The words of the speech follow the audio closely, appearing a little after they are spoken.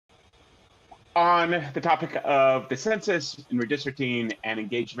on the topic of the census and redistricting and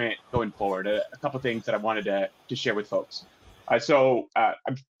engagement going forward, a couple of things that I wanted to share with folks. I'm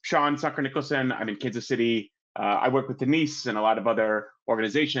Sean Nicholson. I'm in Kansas City. I work with Denise and a lot of other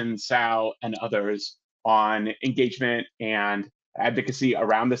organizations, Sal and others, on engagement and advocacy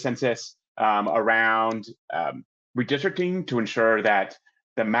around the census, around redistricting to ensure that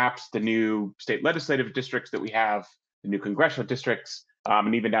the maps, the new state legislative districts that we have, the new congressional districts,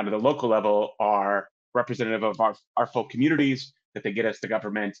 and even down to the local level are representative of our full communities, that they get us the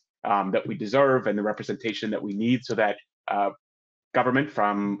government that we deserve and the representation that we need so that government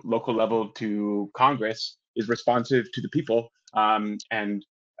from local level to Congress is responsive to the people and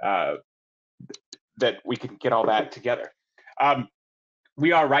that we can get all that together.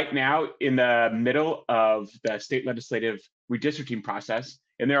 We are right now in the middle of the state legislative redistricting process,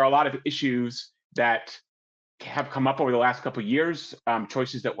 and there are a lot of issues that have come up over the last couple of years.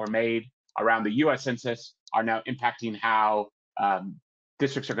 Choices that were made around the US Census are now impacting how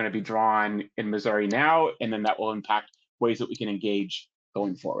districts are going to be drawn in Missouri now, and then that will impact ways that we can engage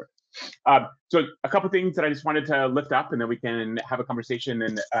going forward. So a couple of things that I just wanted to lift up, and then we can have a conversation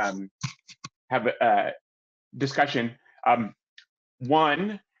and have a discussion.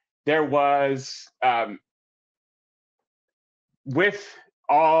 One, there was, with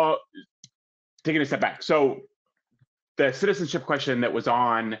all, taking a step back, so the citizenship question that was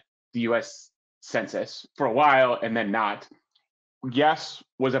on the US Census for a while and then not, yes,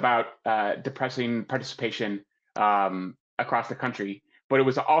 was about depressing participation across the country, but it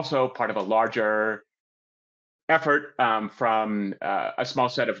was also part of a larger effort from a small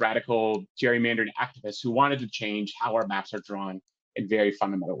set of radical gerrymandering activists who wanted to change how our maps are drawn in very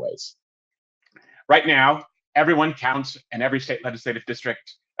fundamental ways. Right now, everyone counts in every state legislative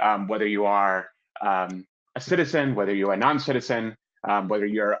district, whether you are a citizen, whether you're a non-citizen, whether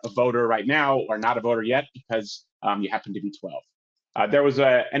you're a voter right now or not a voter yet because you happen to be 12. There was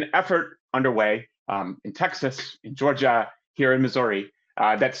an effort underway in Texas, in Georgia, here in Missouri,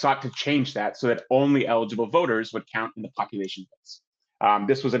 that sought to change that so that only eligible voters would count in the population base.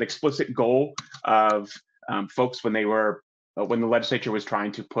 This was an explicit goal of folks when the legislature was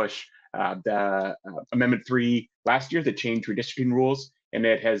trying to push the Amendment 3 last year that changed redistricting rules, and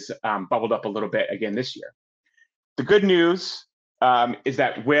it has bubbled up a little bit again this year. The good news is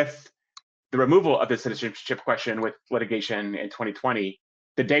that with the removal of the citizenship question with litigation in 2020,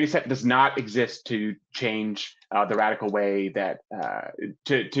 the data set does not exist to change the radical way that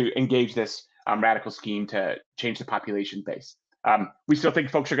to engage this radical scheme to change the population base. We still think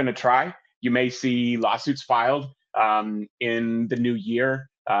folks are going to try. You may see lawsuits filed in the new year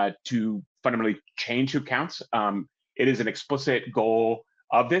to fundamentally change who counts. It is an explicit goal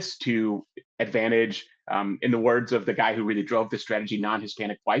of this to advantage, in the words of the guy who really drove this strategy,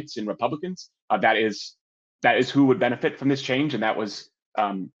 non-Hispanic whites and Republicans. That is who would benefit from this change, and that was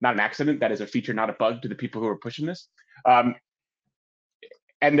not an accident. That is a feature, not a bug, to the people who are pushing this. And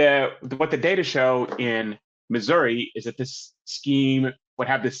what the data show in Missouri is that this scheme would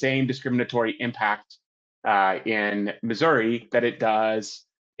have the same discriminatory impact in Missouri that it does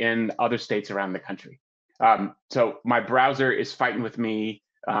in other states around the country. So my browser is fighting with me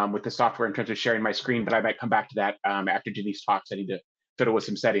with the software in terms of sharing my screen, but I might come back to that after Denise talks. I need to fiddle with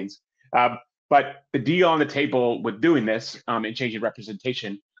some settings. But the deal on the table with doing this and changing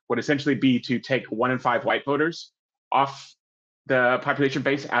representation would essentially be to take 1 in 5 white voters off the population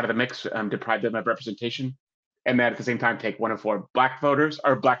base, out of the mix, deprive them of representation, and then at the same time take 1 in 4 black voters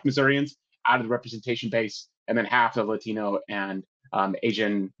or black Missourians out of the representation base, and then half the Latino and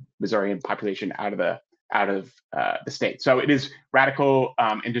Asian Missourian population out of the state. So it is radical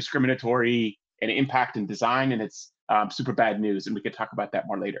and discriminatory in impact and design, and it's super bad news, and we could talk about that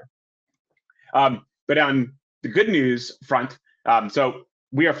more later. But on the good news front, so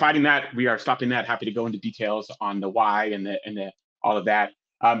we are fighting that, we are stopping that. Happy to go into details on the why and the all of that.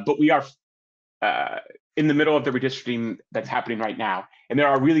 But we are in the middle of the redistricting that's happening right now, and there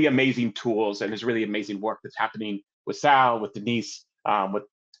are really amazing tools, and there's really amazing work that's happening with Sal, with Denise, with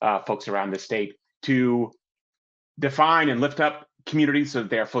folks around the state to define and lift up communities so that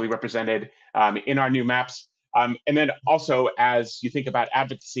they are fully represented in our new maps. And then also, as you think about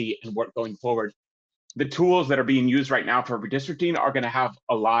advocacy and work going forward, the tools that are being used right now for redistricting are going to have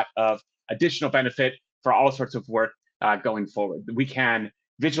a lot of additional benefit for all sorts of work going forward. We can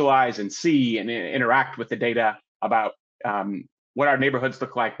visualize and see and interact with the data about what our neighborhoods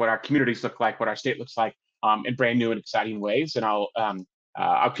look like, what our communities look like, what our state looks like in brand new and exciting ways. And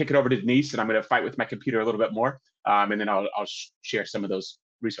I'll kick it over to Denise, and I'm going to fight with my computer a little bit more, and then I'll share some of those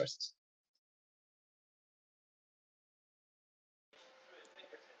resources.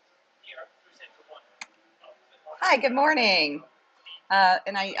 Hi, good morning.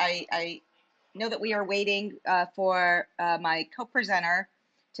 And I know that we are waiting for my co-presenter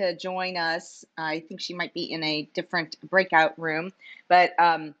to join us. I think she might be in a different breakout room, but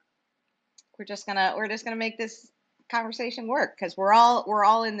we're just gonna make this conversation work because we're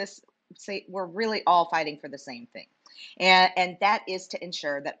all in this. We're really all fighting for the same thing, and that is to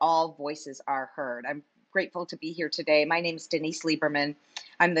ensure that all voices are heard. I'm grateful to be here today. My name is Denise Lieberman.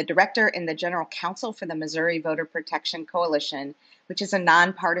 I'm the director and the general counsel for the Missouri Voter Protection Coalition, which is a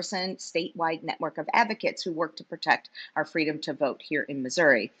nonpartisan statewide network of advocates who work to protect our freedom to vote here in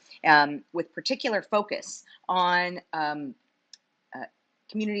Missouri, with particular focus on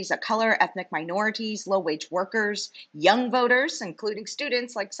communities of color, ethnic minorities, low-wage workers, young voters, including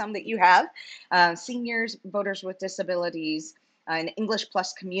students like some that you have, seniors, voters with disabilities, and English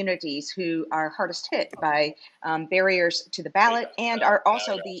plus communities who are hardest hit by barriers to the ballot and are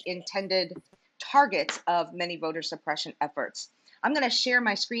also the intended targets of many voter suppression efforts. I'm going to share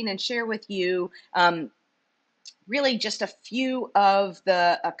my screen and share with you really just a few of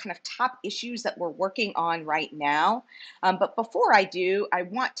the kind of top issues that we're working on right now. But before I do, I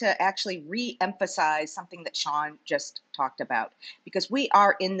want to actually re-emphasize something that Sean just talked about, because we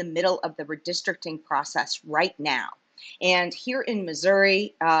are in the middle of the redistricting process right now. And here in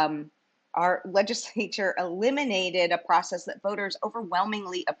Missouri, our legislature eliminated a process that voters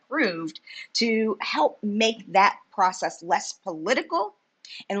overwhelmingly approved to help make that process less political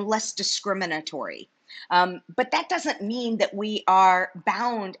and less discriminatory. But that doesn't mean that we are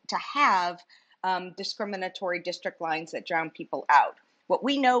bound to have discriminatory district lines that drown people out. What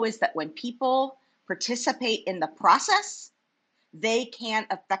we know is that when people participate in the process, they can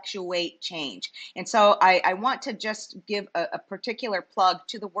effectuate change. And so I want to just give a particular plug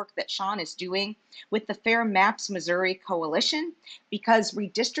to the work that Sean is doing with the Fair Maps Missouri Coalition, because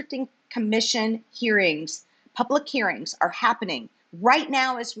redistricting commission hearings, public hearings, are happening right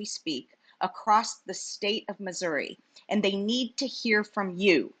now as we speak across the state of Missouri, and they need to hear from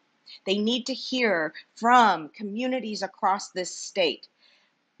you. They need to hear from communities across this state.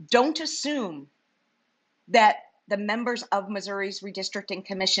 Don't assume that the members of Missouri's redistricting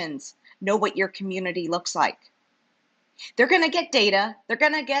commissions know what your community looks like. They're going to get data, they're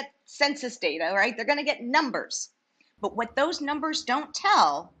going to get census data, right? They're going to get numbers. But what those numbers don't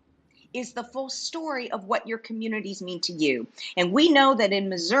tell is the full story of what your communities mean to you. And we know that in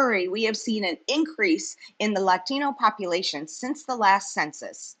Missouri, we have seen an increase in the Latino population since the last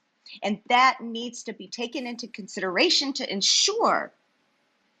census. And that needs to be taken into consideration to ensure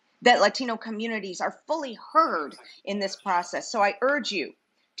that Latino communities are fully heard in this process. So I urge you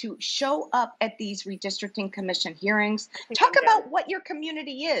to show up at these redistricting commission hearings. Talk about what your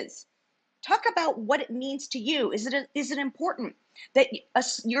community is. Talk about what it means to you. Is it important that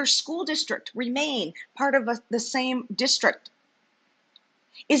your school district remain part of the same district?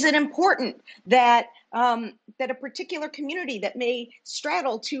 Is it important that that a particular community that may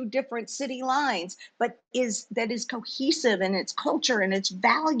straddle two different city lines, but is cohesive in its culture and its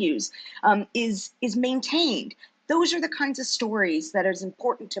values, is maintained? Those are the kinds of stories that is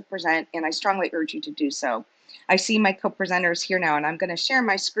important to present, and I strongly urge you to do so. I see my co-presenters here now, and I'm going to share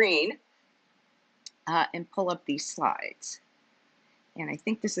my screen and pull up these slides. And I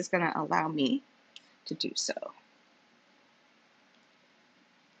think this is going to allow me to do so.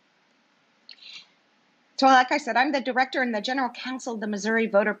 So like I said, I'm the director and the general counsel of the Missouri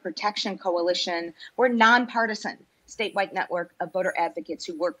Voter Protection Coalition. We're a nonpartisan statewide network of voter advocates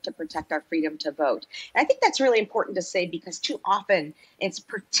who work to protect our freedom to vote. And I think that's really important to say, because too often, it's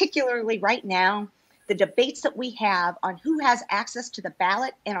particularly right now, the debates that we have on who has access to the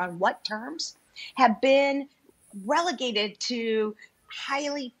ballot and on what terms have been relegated to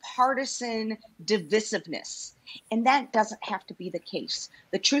highly partisan divisiveness. And that doesn't have to be the case.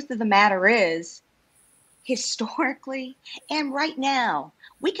 The truth of the matter is, historically and right now,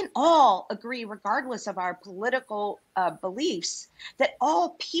 we can all agree, regardless of our political beliefs, that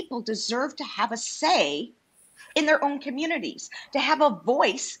all people deserve to have a say in their own communities, to have a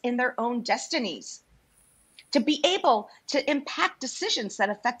voice in their own destinies, to be able to impact decisions that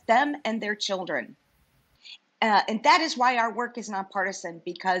affect them and their children. And that is why our work is nonpartisan,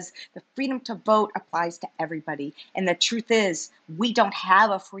 because the freedom to vote applies to everybody. And the truth is, we don't have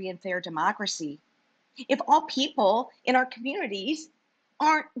a free and fair democracy if all people in our communities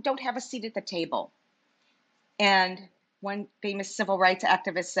don't have a seat at the table. And one famous civil rights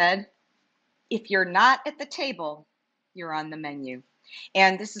activist said, if you're not at the table, you're on the menu.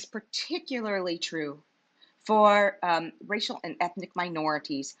 And this is particularly true for racial and ethnic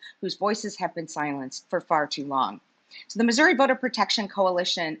minorities whose voices have been silenced for far too long. So the Missouri Voter Protection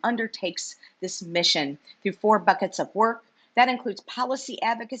Coalition undertakes this mission through 4 buckets of work. That includes policy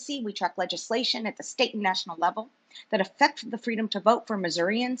advocacy. We track legislation at the state and national level that affect the freedom to vote for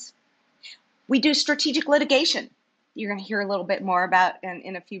Missourians. We do strategic litigation. You're going to hear a little bit more about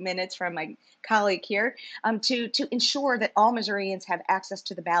in a few minutes from my colleague here, to ensure that all Missourians have access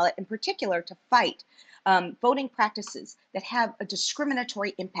to the ballot, in particular to fight voting practices that have a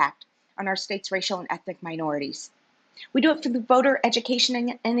discriminatory impact on our state's racial and ethnic minorities. We do it through voter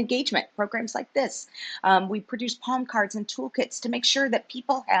education and engagement programs like this. We produce palm cards and toolkits to make sure that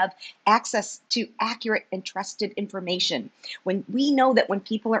people have access to accurate and trusted information. When we know that when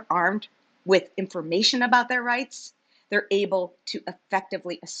people are armed with information about their rights, they're able to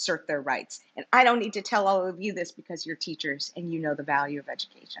effectively assert their rights. And I don't need to tell all of you this because you're teachers and you know the value of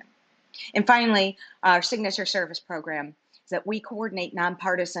education. And finally, our signature service program is that we coordinate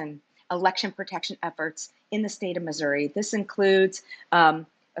nonpartisan election protection efforts in the state of Missouri. This includes a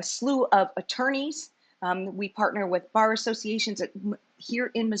slew of attorneys. We partner with bar associations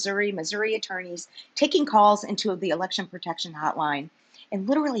here in Missouri, Missouri attorneys, taking calls into the election protection hotline, and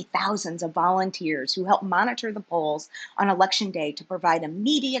literally thousands of volunteers who help monitor the polls on election day to provide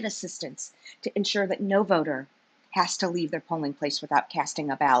immediate assistance to ensure that no voter has to leave their polling place without casting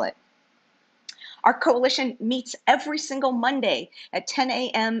a ballot. Our coalition meets every single Monday at 10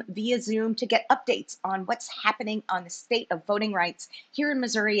 a.m. via Zoom to get updates on what's happening on the state of voting rights here in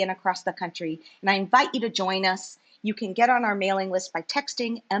Missouri and across the country. And I invite you to join us. You can get on our mailing list by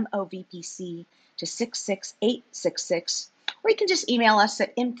texting MOVPC to 66866, or you can just email us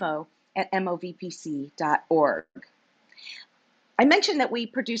at info@movpc.org. I mentioned that we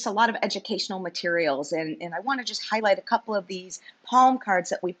produce a lot of educational materials, and I want to just highlight a couple of these palm cards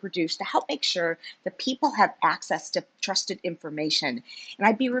that we produce to help make sure that people have access to trusted information. And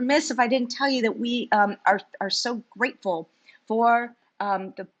I'd be remiss if I didn't tell you that we are so grateful for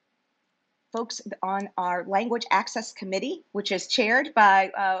the folks on our Language Access Committee, which is chaired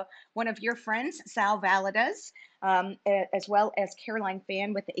by one of your friends, Sal Valadez, as well as Caroline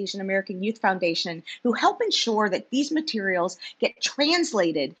Fan with the Asian American Youth Foundation, who help ensure that these materials get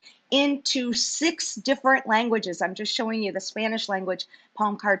translated into 6 different languages. I'm just showing you the Spanish language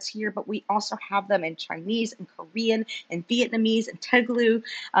palm cards here, but we also have them in Chinese and Korean and Vietnamese and Telugu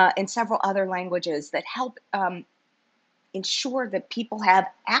and several other languages that help ensure that people have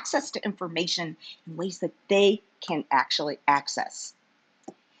access to information in ways that they can actually access.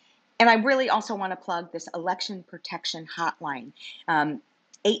 And I really also want to plug this election protection hotline.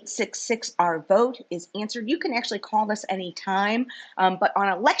 866-OUR-VOTE is answered. You can actually call this anytime, but on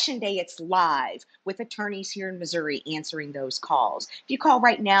election day, it's live with attorneys here in Missouri answering those calls. If you call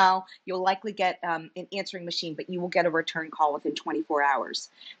right now, you'll likely get an answering machine, but you will get a return call within 24 hours.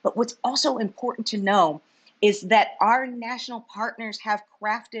 But what's also important to know is that our national partners have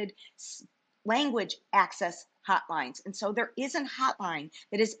crafted language access hotlines. And so there is a hotline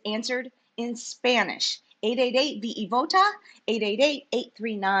that is answered in Spanish, 888-VE-VOTA,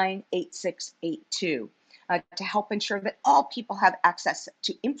 888-839-8682, to help ensure that all people have access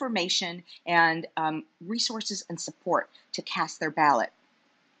to information and resources and support to cast their ballot.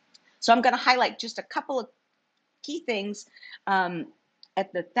 So I'm going to highlight just a couple of key things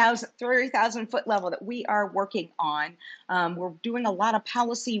at the 30,000 foot level that we are working on. We're doing a lot of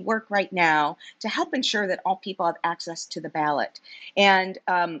policy work right now to help ensure that all people have access to the ballot. And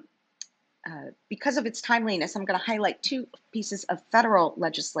because of its timeliness, I'm going to highlight 2 pieces of federal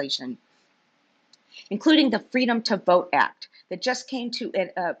legislation, including the Freedom to Vote Act that just came to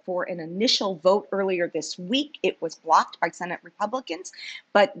it for an initial vote earlier this week. It was blocked by Senate Republicans,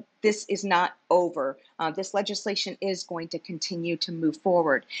 but this is not over. This legislation is going to continue to move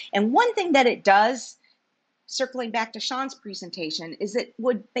forward. And one thing that it does, circling back to Sean's presentation, is it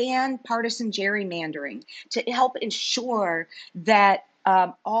would ban partisan gerrymandering to help ensure that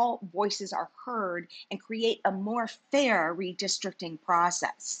all voices are heard and create a more fair redistricting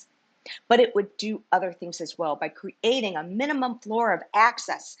process. But it would do other things as well by creating a minimum floor of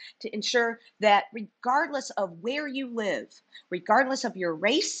access to ensure that regardless of where you live, regardless of your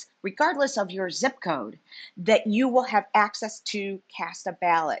race, regardless of your zip code, that you will have access to cast a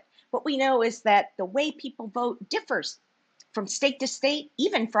ballot. What we know is that the way people vote differs from state to state,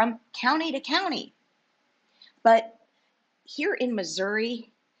 even from county to county. But here in Missouri,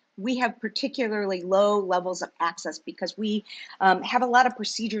 we have particularly low levels of access because we have a lot of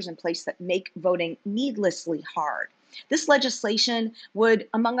procedures in place that make voting needlessly hard. This legislation would,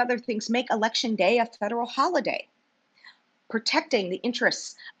 among other things, make Election Day a federal holiday, protecting the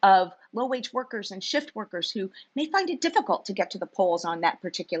interests of low-wage workers and shift workers who may find it difficult to get to the polls on that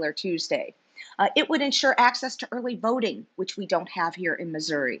particular Tuesday. It would ensure access to early voting, which we don't have here in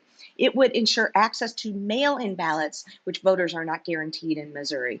Missouri. It would ensure access to mail-in ballots, which voters are not guaranteed in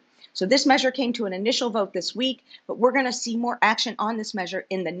Missouri. So this measure came to an initial vote this week, but we're going to see more action on this measure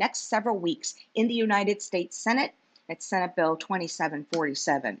in the next several weeks in the United States Senate at Senate Bill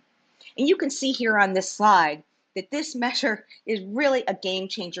 2747. And you can see here on this slide that this measure is really a game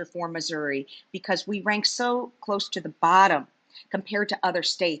changer for Missouri because we rank so close to the bottom compared to other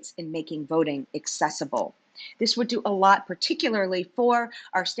states in making voting accessible. This would do a lot, particularly for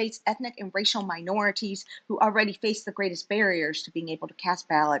our state's ethnic and racial minorities who already face the greatest barriers to being able to cast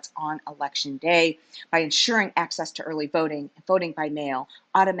ballots on Election Day by ensuring access to early voting, voting by mail,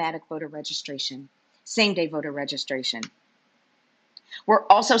 automatic voter registration, same-day voter registration. We're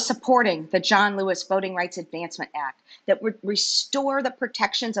also supporting the John Lewis Voting Rights Advancement Act that would restore the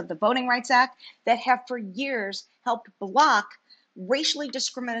protections of the Voting Rights Act that have for years helped block racially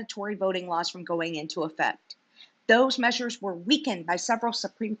discriminatory voting laws from going into effect. Those measures were weakened by several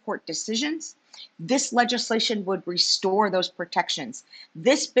Supreme Court decisions. This legislation would restore those protections.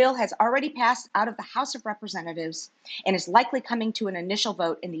 This bill has already passed out of the House of Representatives and is likely coming to an initial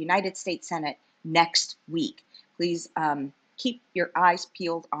vote in the United States Senate next week. Please keep your eyes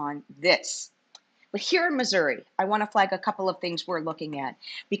peeled on this. But here in Missouri, I want to flag a couple of things we're looking at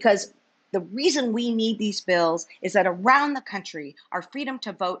because the reason we need these bills is that around the country, our freedom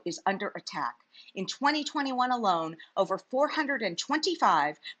to vote is under attack. In 2021 alone, over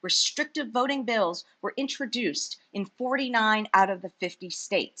 425 restrictive voting bills were introduced in 49 out of the 50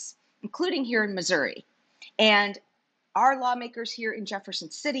 states, including here in Missouri. And our lawmakers here in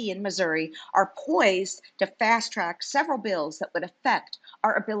Jefferson City in Missouri are poised to fast track several bills that would affect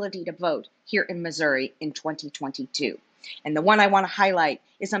our ability to vote here in Missouri in 2022. And the one I want to highlight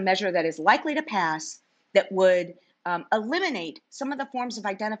is a measure that is likely to pass that would eliminate some of the forms of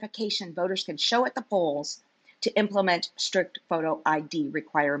identification voters can show at the polls to implement strict photo ID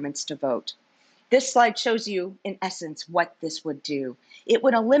requirements to vote. This slide shows you, in essence, what this would do. It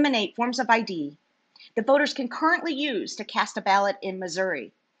would eliminate forms of ID that voters can currently use to cast a ballot in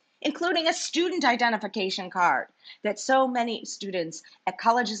Missouri, including a student identification card that so many students at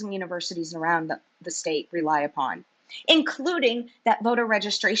colleges and universities around the state rely upon, including that voter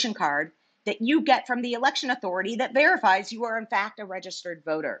registration card that you get from the election authority that verifies you are in fact a registered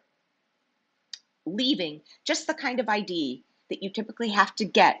voter, leaving just the kind of ID that you typically have to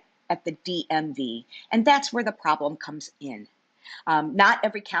get at the DMV. And that's where the problem comes in. Not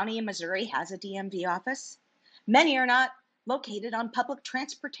every county in Missouri has a DMV office. Many are not located on public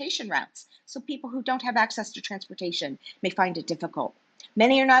transportation routes, so people who don't have access to transportation may find it difficult.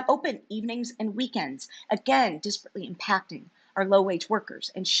 Many are not open evenings and weekends, again, disparately impacting our low-wage workers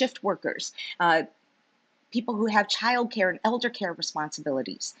and shift workers, people who have childcare and elder care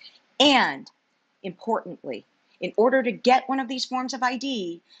responsibilities. And importantly, in order to get one of these forms of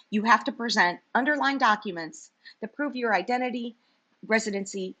ID, you have to present underlying documents that prove your identity,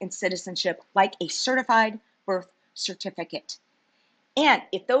 residency, and citizenship, like a certified birth certificate. And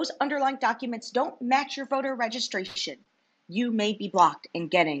if those underlying documents don't match your voter registration, you may be blocked in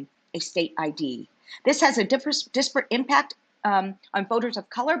getting a state ID. This has a disparate impact on voters of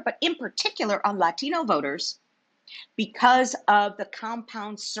color, but in particular on Latino voters, because of the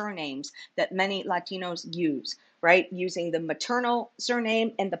compound surnames that many Latinos use, right? Using the maternal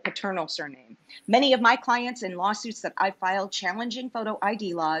surname and the paternal surname. Many of my clients in lawsuits that I filed challenging photo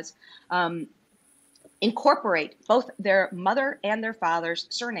ID laws incorporate both their mother and their father's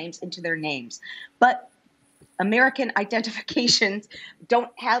surnames into their names. But American identifications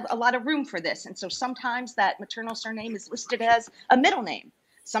don't have a lot of room for this. And so sometimes that maternal surname is listed as a middle name.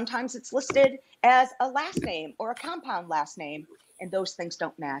 Sometimes it's listed as a last name or a compound last name, and those things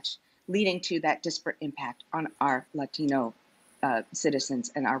don't match, leading to that disparate impact on our Latino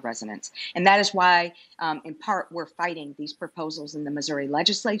citizens and our residents. And that is why, in part, we're fighting these proposals in the Missouri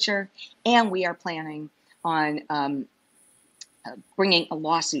legislature, and we are planning on bringing a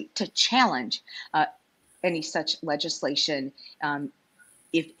lawsuit to challenge any such legislation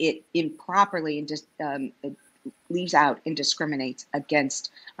if it improperly and leaves out and discriminates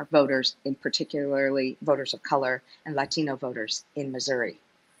against our voters, and particularly voters of color and Latino voters in Missouri.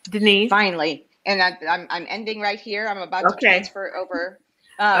 Denise? Finally, and I'm ending right here. I'm about to transfer over.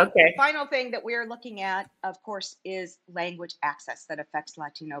 The final thing that we're looking at, of course, is language access that affects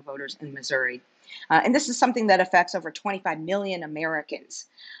Latino voters in Missouri. And this is something that affects over 25 million Americans.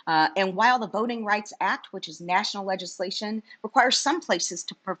 And while the Voting Rights Act, which is national legislation, requires some places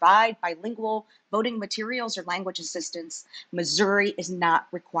to provide bilingual voting materials or language assistance, Missouri is not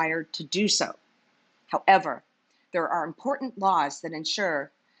required to do so. However, there are important laws that ensure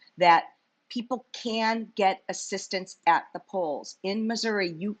that people can get assistance at the polls. In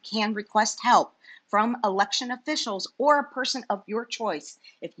Missouri, you can request help from election officials or a person of your choice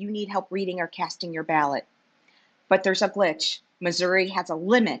if you need help reading or casting your ballot. But there's a glitch. Missouri has a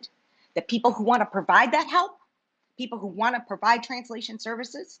limit. The people who want to provide that help, people who want to provide translation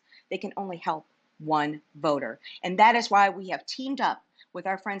services, they can only help one voter. And that is why we have teamed up with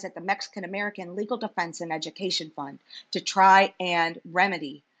our friends at the Mexican American Legal Defense and Education Fund to try and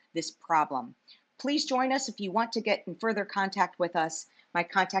remedy this problem. Please join us if you want to get in further contact with us. My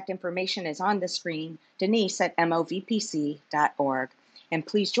contact information is on the screen, Denise at movpc.org. And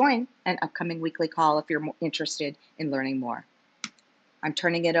please join an upcoming weekly call if you're interested in learning more. I'm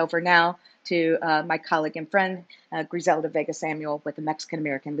turning it over now to my colleague and friend, Griselda Vega Samuel with the Mexican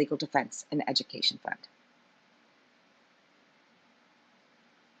American Legal Defense and Education Fund.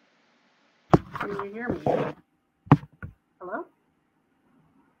 Can you hear me? Hello?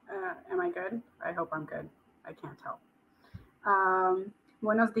 Am I good? I hope I'm good. I can't tell.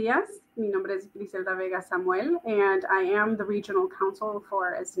 Buenos días. Mi nombre es Griselda Vega Samuel, and I am the Regional Counsel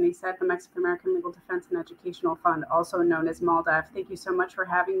for, as Denise said, the Mexican American Legal Defense and Educational Fund, also known as MALDEF. Thank you so much for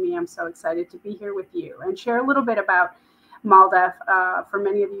having me. I'm so excited to be here with you and share a little bit about MALDEF. For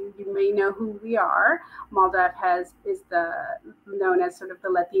many of you, you may know who we are. MALDEF is known as sort of the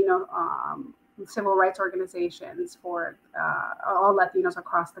Latino civil rights organizations for all Latinos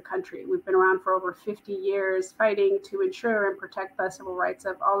across the country. We've been around for over 50 years fighting to ensure and protect the civil rights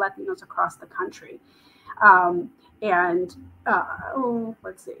of all Latinos across the country.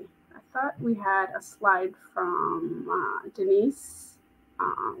 Let's see. I thought we had a slide from Denise.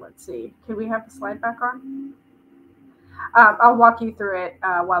 Let's see. Can we have the slide back on? I'll walk you through it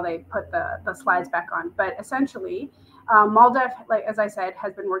while they put the slides back on. But essentially, MALDEF, like as I said,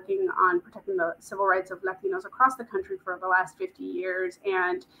 has been working on protecting the civil rights of Latinos across the country for the last 50 years.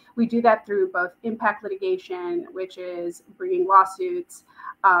 And we do that through both impact litigation, which is bringing lawsuits,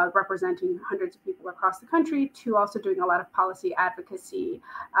 representing hundreds of people across the country, to also doing a lot of policy advocacy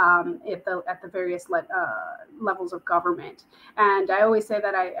at the various levels of government. And I always say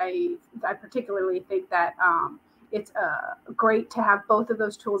that I particularly think that it's great to have both of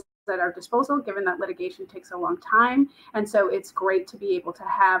those tools at our disposal, given that litigation takes a long time. And so it's great to be able to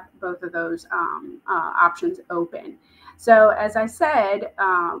have both of those options open. So as I said,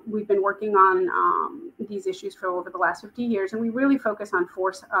 we've been working on these issues for over the last 50 years, and we really focus on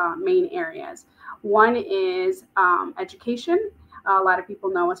four main areas. One is education. A lot of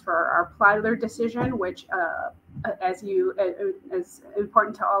people know us for our Plyler decision, which as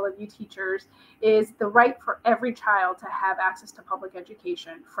important to all of you teachers, is the right for every child to have access to public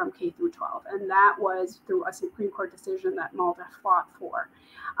education from K through 12. And that was through a Supreme Court decision that MALDEF fought for.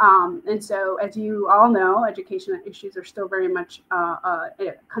 And so, as you all know, education issues are still very much a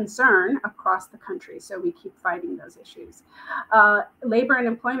concern across the country. So we keep fighting those issues. Labor and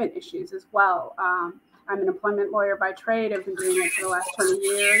employment issues as well. I'm an employment lawyer by trade. I've been doing it for the last 20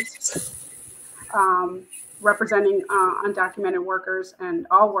 years. Representing undocumented workers and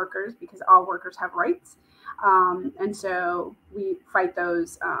all workers, because all workers have rights. And so we fight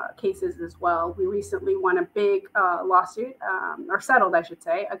those cases as well. We recently won a big lawsuit, or settled, I should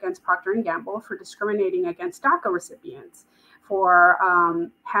say, against Procter & Gamble for discriminating against DACA recipients for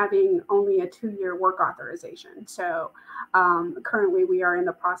having only a 2-year work authorization. So currently we are in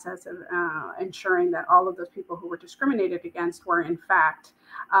the process of ensuring that all of those people who were discriminated against were in fact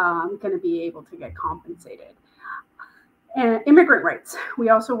going to be able to get compensated. And immigrant rights, we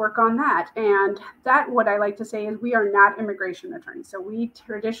also work on that. And that, what I like to say is, we are not immigration attorneys. So we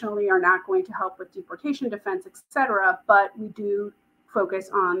traditionally are not going to help with deportation defense, et cetera, but we do focus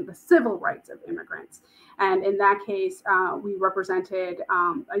on the civil rights of immigrants. And in that case, we represented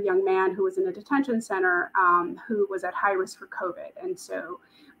a young man who was in a detention center who was at high risk for COVID. And so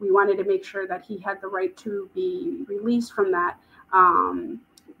we wanted to make sure that he had the right to be released from that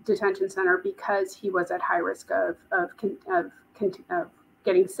detention center, because he was at high risk of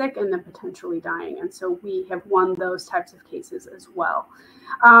getting sick and then potentially dying. And so we have won those types of cases as well.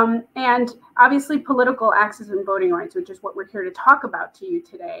 And obviously political access and voting rights, which is what we're here to talk about to you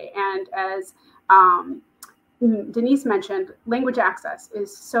today. And as Denise mentioned, language access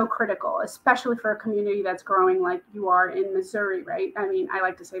is so critical, especially for a community that's growing like you are in Missouri, right? I mean, I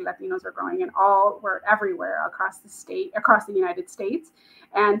like to say Latinos are growing we're everywhere across the United States.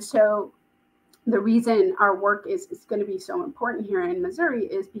 And so the reason our work is going to be so important here in Missouri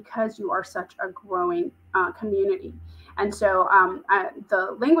is because you are such a growing community. And so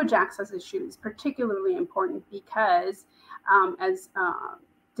the language access issue is particularly important because as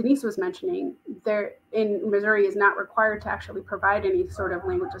Denise was mentioning, there in Missouri is not required to actually provide any sort of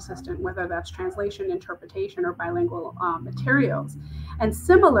language assistant, whether that's translation, interpretation, or bilingual materials. And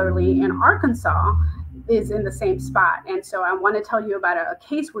similarly, in Arkansas is in the same spot. And so I want to tell you about a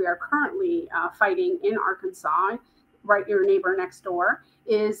case we are currently fighting in Arkansas, right, your neighbor next door,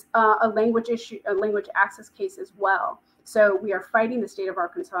 is a language issue, a language access case as well. So we are fighting the state of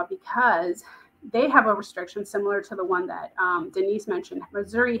Arkansas because they have a restriction similar to the one that Denise mentioned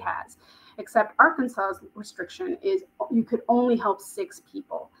Missouri has, except Arkansas's restriction is you could only help 6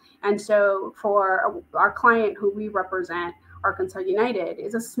 people. And so for our client who we represent, Arkansas United,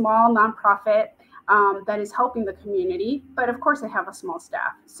 is a small nonprofit that is helping the community, but of course they have a small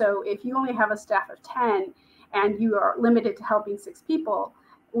staff. So if you only have a staff of 10 and you are limited to helping 6 people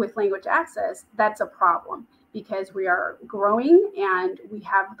with language access, that's a problem, because we are growing and we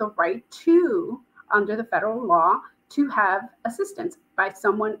have the right to, under the federal law, to have assistance by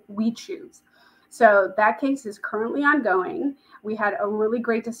someone we choose. So that case is currently ongoing. We had a really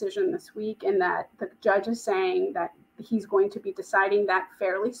great decision this week in that the judge is saying that he's going to be deciding that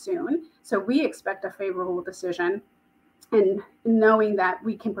fairly soon. So we expect a favorable decision, and knowing that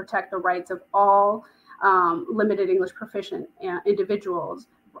we can protect the rights of all limited English proficient individuals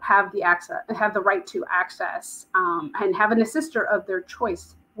have the right to access and have an assister of their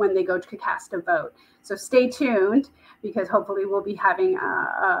choice when they go to cast a vote. So stay tuned, because hopefully we'll be having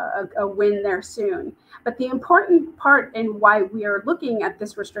a win there soon. But the important part and why we are looking at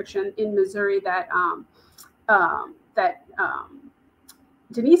this restriction in Missouri that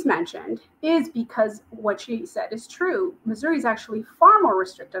Denise mentioned is because what she said is true. Missouri is actually far more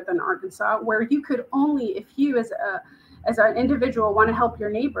restrictive than Arkansas, where you could only, if you as an individual want to help your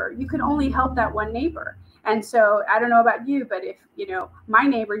neighbor, you could only help that one neighbor. And so I don't know about you, but if, my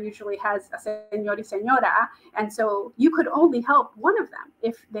neighbor usually has a señor y señora, and so you could only help one of them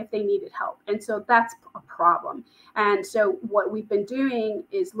if they needed help. And so that's a problem. And so what we've been doing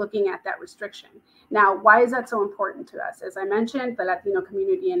is looking at that restriction. Now, why is that so important to us? As I mentioned, the Latino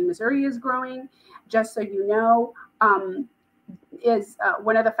community in Missouri is growing. Just so you know,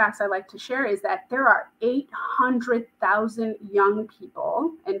 one of the facts I like to share is that there are 800,000 young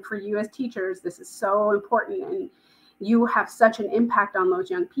people. And for you as teachers, this is so important. And you have such an impact on those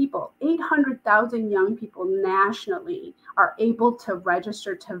young people. 800,000 young people nationally are able to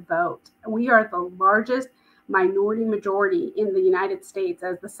register to vote. We are the largest minority majority in the United States,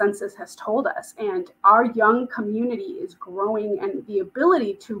 as the census has told us. And our young community is growing, and the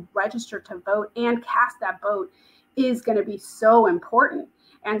ability to register to vote and cast that vote is going to be so important.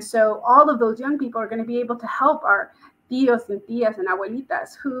 And so all of those young people are going to be able to help our tíos and tías and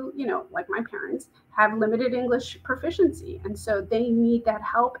abuelitas who, like my parents, have limited English proficiency. And so they need that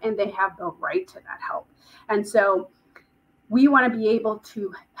help, and they have the right to that help. And so we want to be able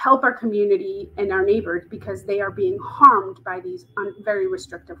to help our community and our neighbors, because they are being harmed by these very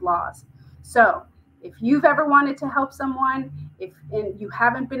restrictive laws. So if you've ever wanted to help someone, and you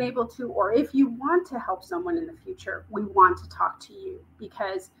haven't been able to, or if you want to help someone in the future, we want to talk to you,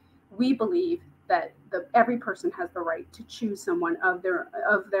 because we believe that every person has the right to choose someone of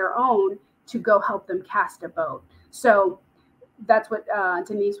their own to go help them cast a vote. So that's what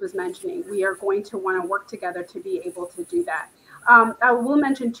Denise was mentioning. We are going to want to work together to be able to do that. I will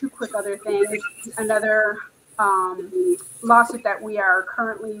mention 2 quick other things. Another lawsuit that we are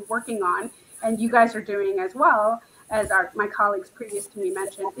currently working on, and you guys are doing as well, as my colleagues previous to me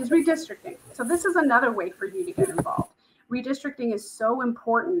mentioned, is redistricting. So this is another way for you to get involved. Redistricting is so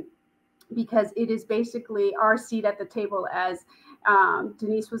important because it is basically our seat at the table, as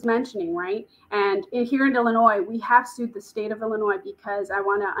Denise was mentioning, right? And here in Illinois, we have sued the state of Illinois, because I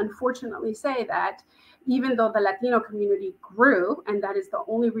want to unfortunately say that even though the Latino community grew, and that is the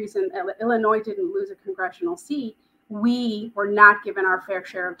only reason Illinois didn't lose a congressional seat, we were not given our fair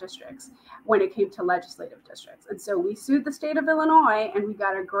share of districts when it came to legislative districts. And so we sued the state of Illinois, and we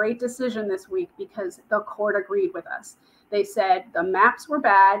got a great decision this week because the court agreed with us. They said the maps were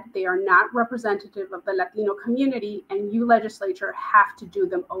bad, they are not representative of the Latino community, and you legislature have to do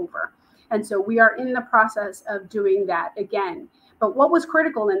them over. And so we are in the process of doing that again. But what was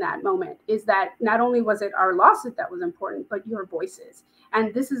critical in that moment is that not only was it our lawsuit that was important, but your voices.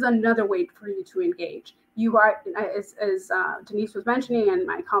 And this is another way for you to engage. You are, as Denise was mentioning, and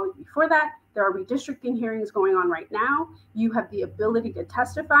my colleague before that, there are redistricting hearings going on right now. You have the ability to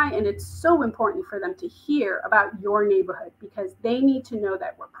testify, and it's so important for them to hear about your neighborhood, because they need to know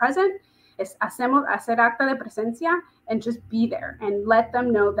that we're present. Hacer acta de presencia, and just be there and let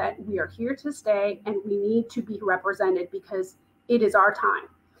them know that we are here to stay and we need to be represented, because it is our time.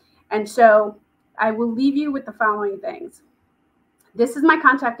 And so I will leave you with the following things. This is my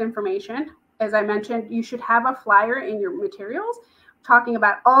contact information. As I mentioned, you should have a flyer in your materials talking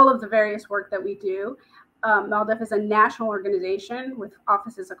about all of the various work that we do. MALDEF is a national organization with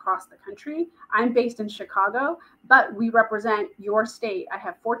offices across the country. I'm based in Chicago, but we represent your state. I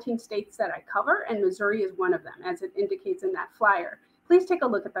have 14 states that I cover, and Missouri is one of them, as it indicates in that flyer. Please take a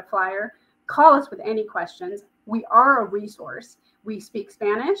look at the flyer. Call us with any questions. We are a resource. We speak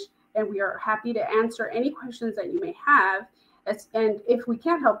Spanish, and we are happy to answer any questions that you may have. And if we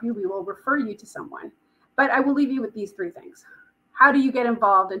can't help you, we will refer you to someone. But I will leave you with these 3 things. How do you get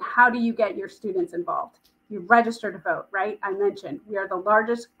involved, and how do you get your students involved? You register to vote, right? I mentioned we are the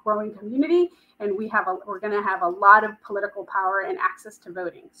largest growing community, and we're going to have a lot of political power and access to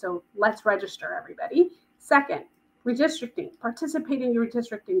voting. So let's register, everybody. Second, redistricting. Participate in your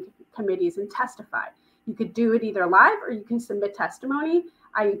redistricting committees and testify. You could do it either live or you can submit testimony.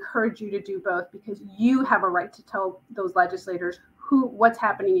 I encourage you to do both because you have a right to tell those legislators what's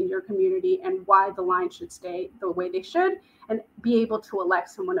happening in your community and why the line should stay the way they should, and be able to elect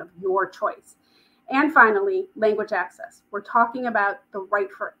someone of your choice. And finally, language access. We're talking about the right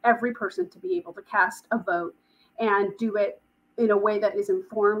for every person to be able to cast a vote and do it in a way that is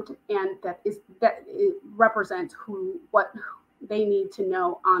informed and that it represents what they need to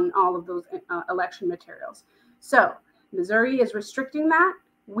know on all of those election materials. So Missouri is restricting that.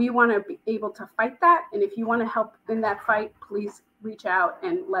 We want to be able to fight that. And if you want to help in that fight, please reach out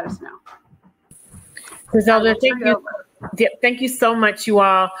and let us know. Griselda, thank you so much, you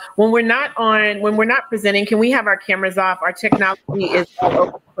all. When we're not presenting, can we have our cameras off? Our technology is all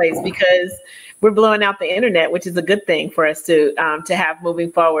over the place because we're blowing out the internet, which is a good thing for us to have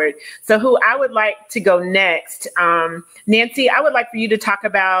moving forward. So who I would like to go next, Nancy, I would like for you to talk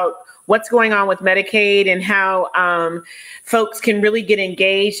about what's going on with Medicaid and how folks can really get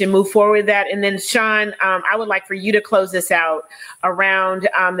engaged and move forward with that. And then Sean, I would like for you to close this out around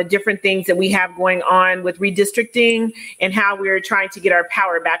the different things that we have going on with redistricting and how we're trying to get our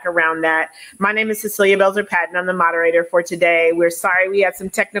power back around that. My name is Cecilia Belzer-Patton. I'm the moderator for today. We're sorry we had some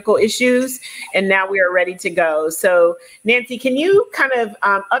technical issues and now we are ready to go. So Nancy, can you kind of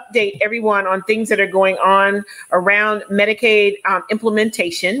update everyone on things that are going on around Medicaid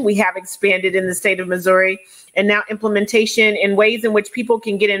implementation? We have expanded in the state of Missouri, and now implementation in ways in which people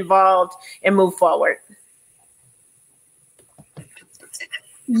can get involved and move forward.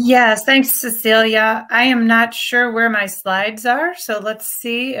 Yes, thanks, Cecilia. I am not sure where my slides are, so let's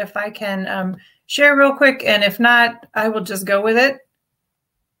see if I can share real quick, and if not, I will just go with it.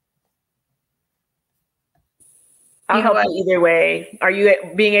 I'll help you either way. Are you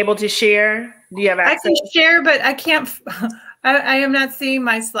being able to share? Do you have access? I can share, but I can't. I am not seeing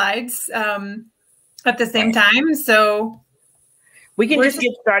my slides at the same time, so we can just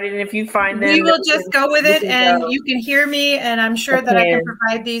get started, and if you find them, we will just go with it, and you can hear me, and I'm sure that I can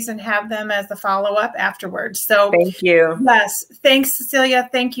provide these and have them as the follow-up afterwards. So thank you. Yes, thanks, Cecilia.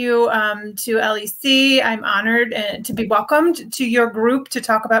 Thank you to LEC. I'm honored to be welcomed to your group to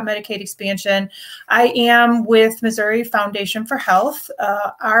talk about Medicaid expansion. I am with Missouri Foundation for Health.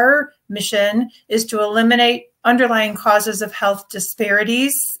 Our mission is to eliminate underlying causes of health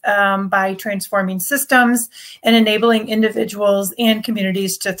disparities by transforming systems and enabling individuals and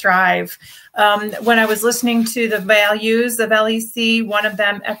communities to thrive. When I was listening to the values of LEC, one of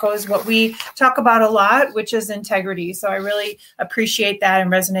them echoes what we talk about a lot, which is integrity. So I really appreciate that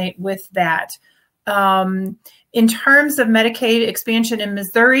and resonate with that. In terms of Medicaid expansion in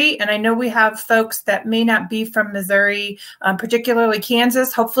Missouri, and I know we have folks that may not be from Missouri, particularly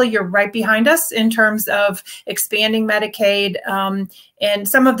Kansas. Hopefully you're right behind us in terms of expanding Medicaid. And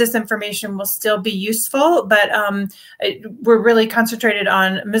some of this information will still be useful, but we're really concentrated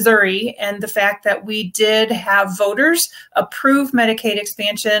on Missouri and the fact that we did have voters approve Medicaid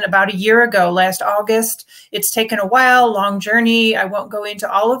expansion about a year ago, last August. It's taken a while, long journey. I won't go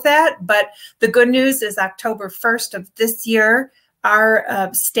into all of that, but the good news is October 1st of this year,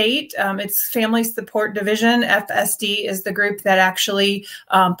 our state, its Family Support Division, FSD, is the group that actually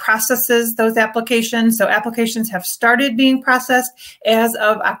processes those applications. So applications have started being processed as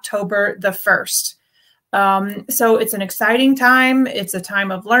of October the 1st. So it's an exciting time. It's a time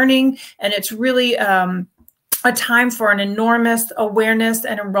of learning, and it's really a time for an enormous awareness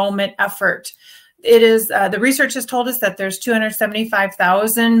and enrollment effort. It is, the research has told us that there's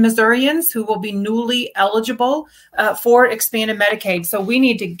 275,000 Missourians who will be newly eligible for expanded Medicaid. So we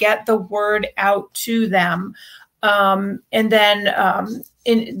need to get the word out to them. And then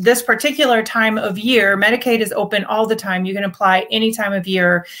in this particular time of year, Medicaid is open all the time. You can apply any time of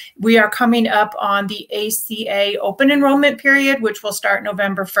year. We are coming up on the ACA open enrollment period, which will start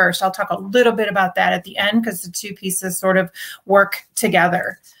November 1st. I'll talk a little bit about that at the end because the two pieces sort of work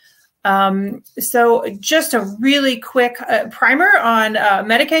together. So just a really quick primer on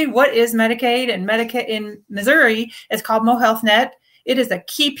Medicaid. What is Medicaid? And Medicaid in Missouri is called MoHealthNet. It is a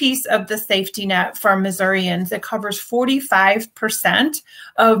key piece of the safety net for Missourians. It covers 45%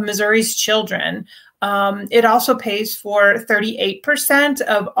 of Missouri's children. It also pays for 38%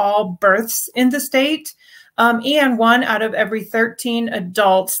 of all births in the state. And 1 out of every 13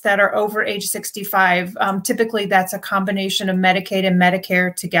 adults that are over age 65. Typically, that's a combination of Medicaid and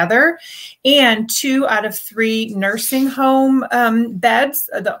Medicare together. And 2 out of 3 nursing home beds,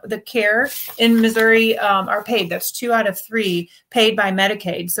 the care in Missouri are paid. That's 2 out of 3 paid by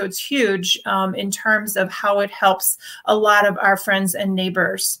Medicaid. So it's huge in terms of how it helps a lot of our friends and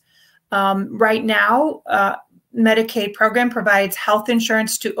neighbors. Right now, Medicaid program provides health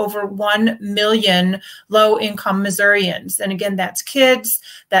insurance to over 1 million low-income Missourians. And again, that's kids,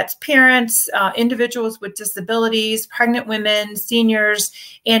 that's parents, individuals with disabilities, pregnant women, seniors,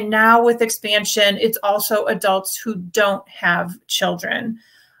 and now with expansion, it's also adults who don't have children.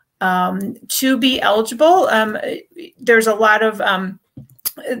 To be eligible, there's a lot of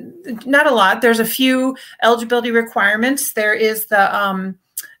not a lot, there's a few eligibility requirements. There is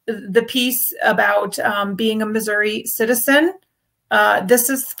the piece about being a Missouri citizen. This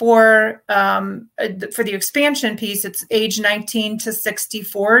is for the expansion piece. It's age 19 to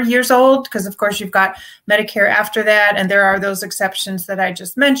 64 years old, because of course you've got Medicare after that, and there are those exceptions that I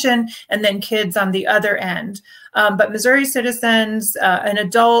just mentioned, and then kids on the other end. But Missouri citizens, an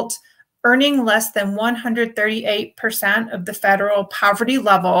adult earning less than 138% of the federal poverty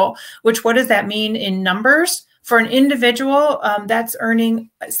level, which what does that mean in numbers? For an individual, that's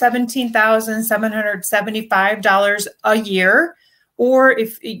earning $17,775 a year. Or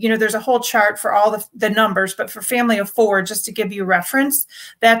if, you know, there's a whole chart for all the numbers, but for family of 4, just to give you reference,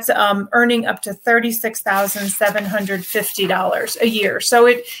 that's earning up to $36,750 a year. So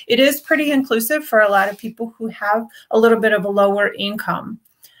it is pretty inclusive for a lot of people who have a little bit of a lower income.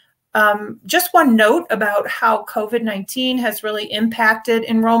 Just one note about how COVID-19 has really impacted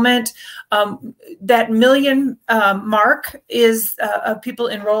enrollment. That million mark is of people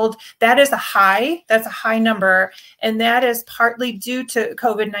enrolled. That is a high. That's a high number. And that is partly due to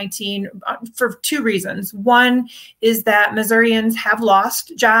COVID-19 for 2 reasons. One is that Missourians have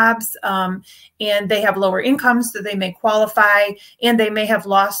lost jobs and they have lower incomes, so they may qualify, and they may have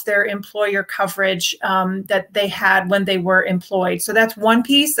lost their employer coverage that they had when they were employed. So that's one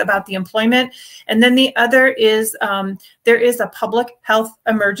piece about the employment. And then the other is there is a public health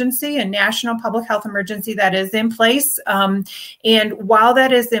emergency, a national public health emergency that is in place. And while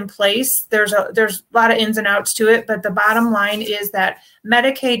that is in place, there's a lot of ins and outs to it, but the bottom line is that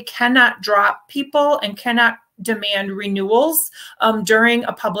Medicaid cannot drop people and cannot demand renewals during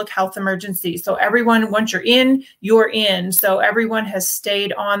a public health emergency. So everyone, once you're in, you're in. So everyone has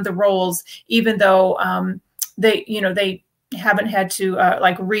stayed on the rolls, even though they haven't had to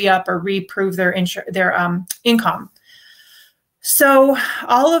like re-up or reprove their income. So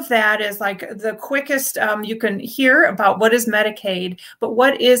all of that is like the quickest you can hear about what is Medicaid, but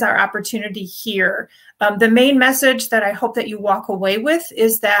what is our opportunity here? The main message that I hope that you walk away with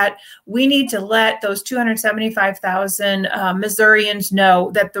is that we need to let those 275,000 Missourians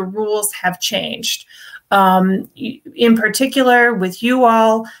know that the rules have changed. In particular with you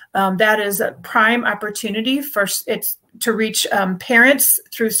all, that is a prime opportunity for it's to reach parents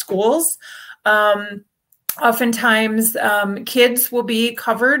through schools. Oftentimes, kids will be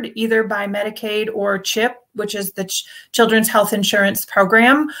covered either by Medicaid or CHIP, which is the Children's Health Insurance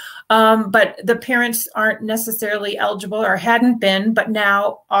Program, but the parents aren't necessarily eligible or hadn't been, but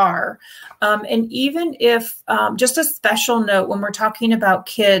now are. And even if, just a special note, when we're talking about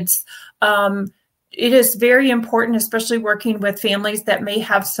kids, it is very important, especially working with families that may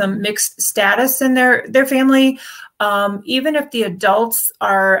have some mixed status in their family. Even if the adults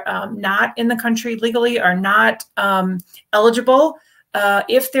are not in the country legally, are not eligible,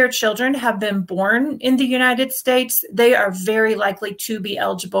 if their children have been born in the United States, they are very likely to be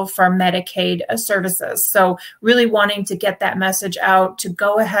eligible for Medicaid services. So really wanting to get that message out to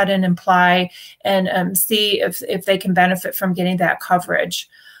go ahead and apply and see if they can benefit from getting that coverage.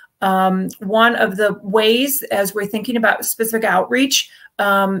 One of the ways, as we're thinking about specific outreach,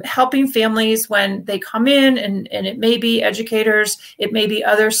 helping families when they come in, and it may be educators, it may be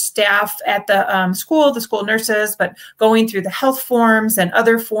other staff at the school nurses, but going through the health forms and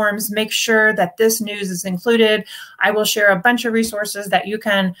other forms, make sure that this news is included. I will share a bunch of resources that you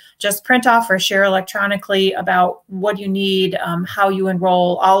can just print off or share electronically about what you need, how you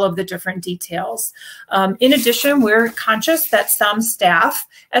enroll, all of the different details. In addition, we're conscious that some staff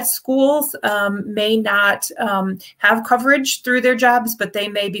at schools may not have coverage through their jobs, but they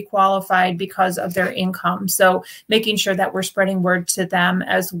may be qualified because of their income. So making sure that we're spreading word to them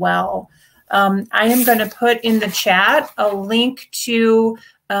as well. I am going to put in the chat a link to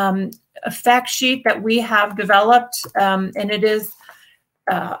a fact sheet that we have developed, and it is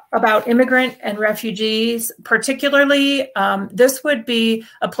about immigrant and refugees particularly. This would be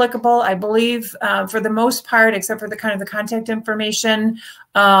applicable, I believe, for the most part, except for the kind of the contact information,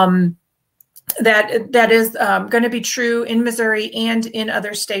 that is going to be true in Missouri and in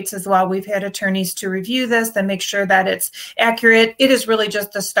other states as well. We've had attorneys to review this and make sure that it's accurate. It is really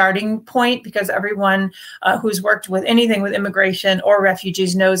just the starting point, because everyone who's worked with anything with immigration or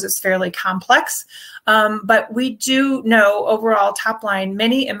refugees knows it's fairly complex. But we do know overall, top line,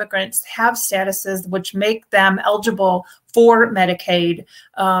 many immigrants have statuses which make them eligible for Medicaid.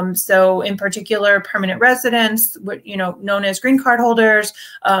 So in particular, permanent residents, known as green card holders,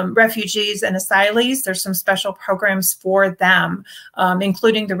 refugees and asylees, there's some special programs for them,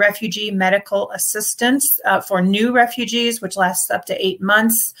 including the refugee medical assistance for new refugees, which lasts up to 8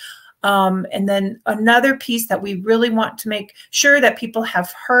 months. And then another piece that we really want to make sure that people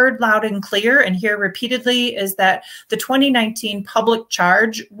have heard loud and clear and hear repeatedly is that the 2019 public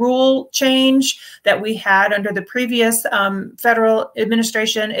charge rule change that we had under the previous federal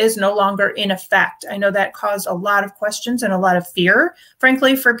administration is no longer in effect. I know that caused a lot of questions and a lot of fear,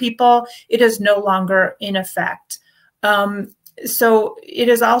 frankly, for people. It is no longer in effect. So it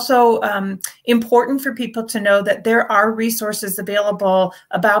is also important for people to know that there are resources available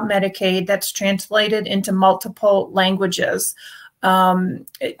about Medicaid that's translated into multiple languages.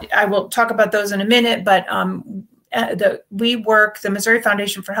 I will talk about those in a minute, but the Missouri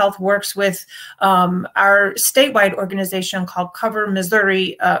Foundation for Health works with our statewide organization called Cover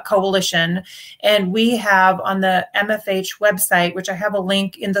Missouri Coalition. And we have on the MFH website, which I have a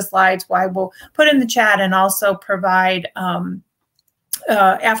link in the slides, I will put in the chat and also provide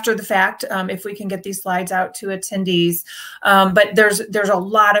after the fact, if we can get these slides out to attendees. But there's a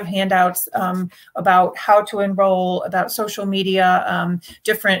lot of handouts about how to enroll, about social media,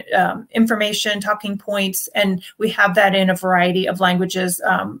 different information, talking points, and we have that in a variety of languages,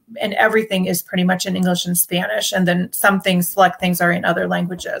 and everything is pretty much in English and Spanish, and then some things, select things, are in other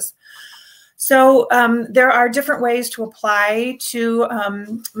languages. So there are different ways to apply to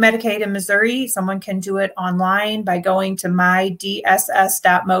Medicaid in Missouri. Someone can do it online by going to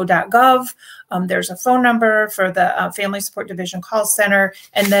mydss.mo.gov. There's a phone number for the Family Support Division call center,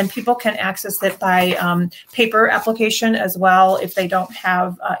 and then people can access it by paper application as well if they don't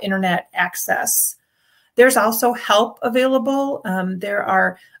have internet access. There's also help available.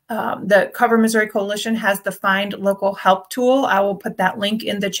 The Cover Missouri Coalition has the Find Local Help tool. I will put that link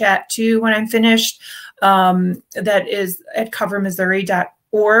in the chat too when I'm finished. That is at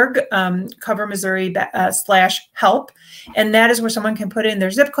covermissouri.org, covermissouri/help. And that is where someone can put in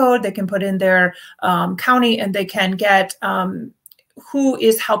their zip code, they can put in their county, and they can get who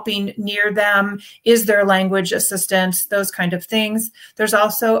is helping near them, is there language assistance, those kind of things. There's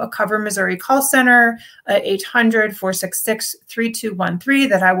also a Cover Missouri call center, 800-466-3213,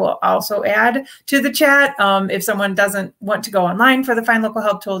 that I will also add to the chat. If someone doesn't want to go online for the Find Local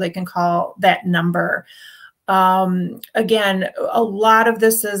Help tool, they can call that number. Again, a lot of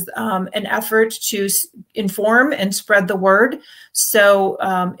this is an effort to inform and spread the word. So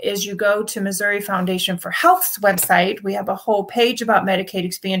as you go to Missouri Foundation for Health's website, we have a whole page about Medicaid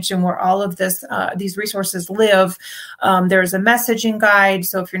expansion where all of this, these resources live. There's a messaging guide.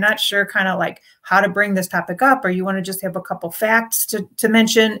 So if you're not sure kind of like how to bring this topic up, or you want to just have a couple facts to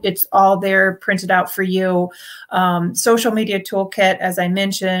mention, it's all there printed out for you. Social media toolkit, as I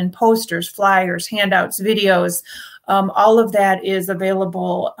mentioned, posters, flyers, handouts, videos, all of that is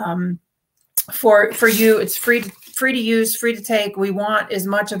available for you. It's free to use, free to take. We want as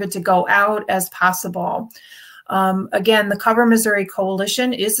much of it to go out as possible. Again, the Cover Missouri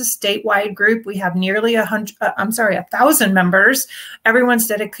Coalition is a statewide group. We have nearly 1,000 members. Everyone's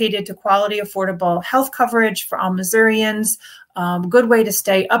dedicated to quality, affordable health coverage for all Missourians. Good way to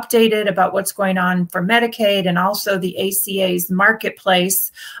stay updated about what's going on for Medicaid and also the ACA's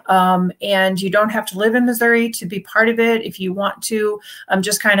marketplace. And you don't have to live in Missouri to be part of it. If you want to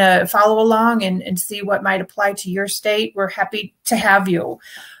just kind of follow along and see what might apply to your state, we're happy to have you.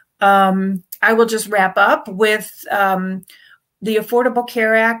 I will just wrap up with the Affordable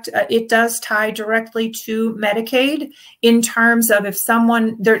Care Act. It does tie directly to Medicaid in terms of if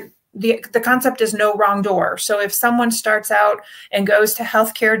someone, the concept is no wrong door. So if someone starts out and goes to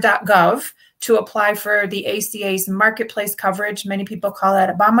healthcare.gov to apply for the ACA's marketplace coverage, many people call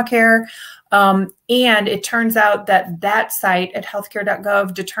that Obamacare, and it turns out that that site at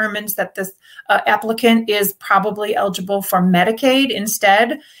healthcare.gov determines that this applicant is probably eligible for Medicaid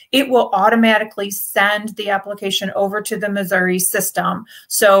instead, it will automatically send the application over to the Missouri system.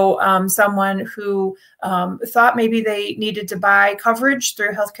 So someone who thought maybe they needed to buy coverage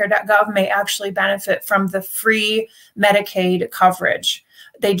through healthcare.gov may actually benefit from the free Medicaid coverage.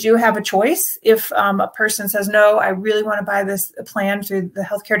 They do have a choice. If a person says, no, I really want to buy this plan through the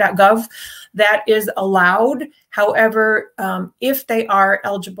healthcare.gov, that is allowed. However, if they are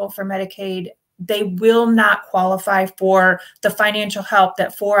eligible for Medicaid, they will not qualify for the financial help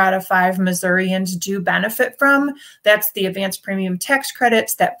that 4 out of 5 Missourians do benefit from. That's the advanced premium tax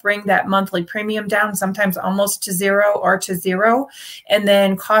credits that bring that monthly premium down, sometimes almost to zero or to zero. And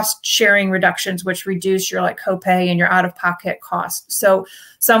then cost sharing reductions, which reduce your like copay and your out-of-pocket costs. So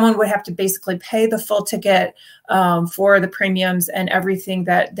someone would have to basically pay the full ticket for the premiums and everything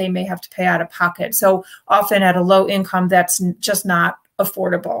that they may have to pay out of pocket. So often at a low income, that's just not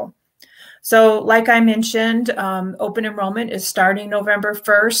affordable. So like I mentioned, open enrollment is starting November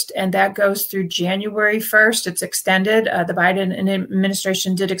 1st, and that goes through January 1st. It's extended. The Biden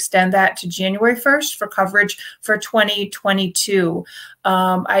administration did extend that to January 1st for coverage for 2022.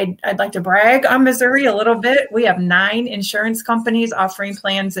 I'd like to brag on Missouri a little bit. We have 9 insurance companies offering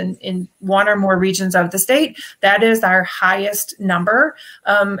plans in 1 or more regions of the state. That is our highest number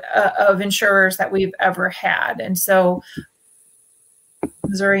of insurers that we've ever had. And so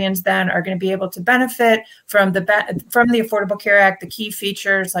Missourians then are going to be able to benefit from the Affordable Care Act. The key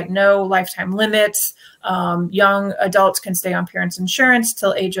features like no lifetime limits, young adults can stay on parents' insurance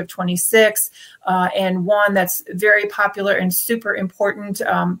till age of 26, and one that's very popular and super important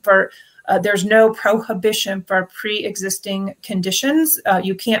there's no prohibition for pre-existing conditions.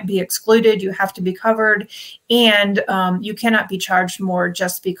 You can't be excluded, you have to be covered, and you cannot be charged more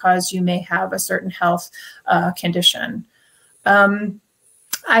just because you may have a certain health condition.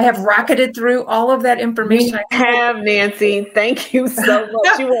 I have rocketed through all of that information. You have, Nancy. Thank you so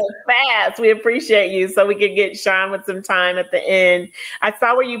much. You went fast. We appreciate you. So we could get Sean with some time at the end. I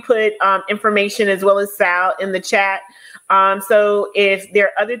saw where you put information as well as Sal in the chat. So if there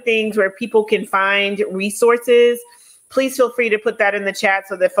are other things where people can find resources, please feel free to put that in the chat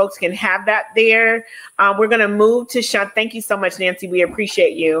so that folks can have that there. We're going to move to Sean. Thank you so much, Nancy. We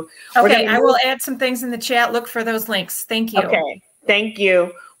appreciate you. Okay, I will add some things in the chat. Look for those links. Thank you. Okay. Thank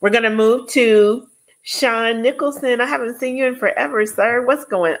you. We're going to move to Sean Nicholson. I haven't seen you in forever, sir. What's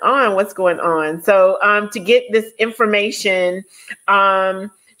going on? What's going on? So to get this information,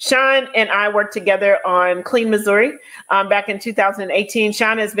 Sean and I worked together on Clean Missouri back in 2018.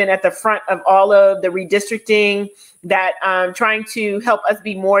 Sean has been at the front of all of the redistricting that trying to help us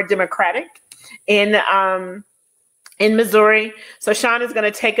be more democratic in Missouri. So Sean is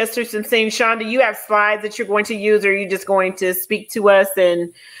going to take us through some things. Sean, do you have slides that you're going to use, or are you just going to speak to us?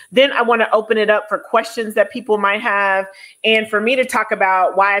 And then I want to open it up for questions that people might have, and for me to talk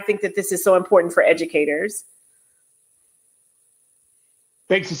about why I think that this is so important for educators.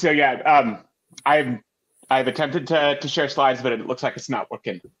 Thanks, Cecilia. I've attempted to share slides, but it looks like it's not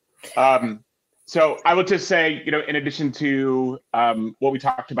working. So I will just say, in addition to what we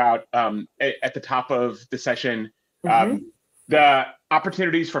talked about at the top of the session, the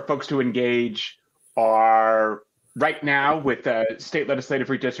opportunities for folks to engage are right now with the state legislative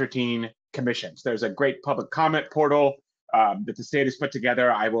redistricting commissions. There's a great public comment portal that the state has put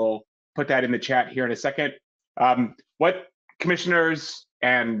together. I will put that in the chat here in a second. What commissioners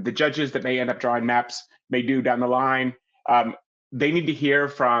and the judges that may end up drawing maps may do down the line, they need to hear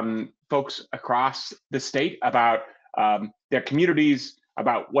from folks across the state about their communities,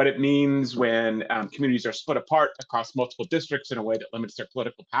 about what it means when communities are split apart across multiple districts in a way that limits their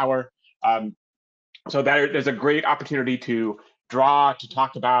political power. So there's a great opportunity to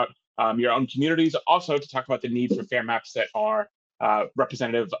talk about your own communities, also to talk about the need for fair maps that are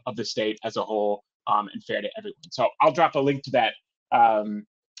representative of the state as a whole. and fair to everyone. So I'll drop a link to that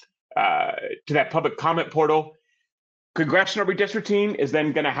public comment portal. Congressional redistricting is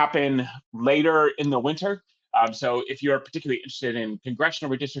then going to happen later in the winter. So if you're particularly interested in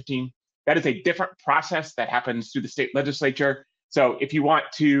congressional redistricting, that is a different process that happens through the state legislature. So if you want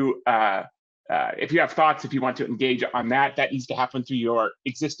to, if you have thoughts, if you want to engage on that, that needs to happen through your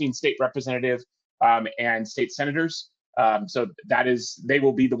existing state representative and state senators. So they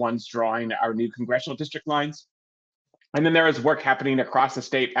will be the ones drawing our new congressional district lines. And then there is work happening across the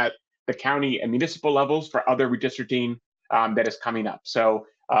state at the county and municipal levels for other redistricting that is coming up. So,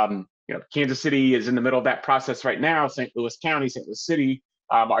 Kansas City is in the middle of that process right now. St. Louis County, St. Louis City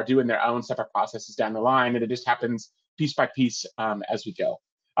are doing their own separate processes down the line, and it just happens piece by piece as we go.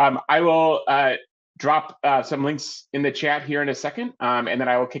 I will drop some links in the chat here in a second, and then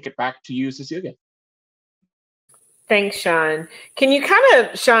I will kick it back to you, Cecilia. Thanks, Sean. Can you kind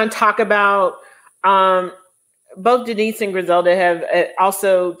of, Sean, talk about both Denise and Griselda have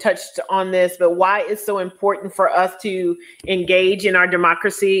also touched on this, but why it's so important for us to engage in our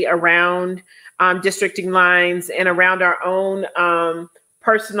democracy around districting lines and around our own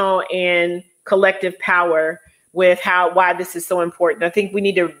personal and collective power with why this is so important. I think we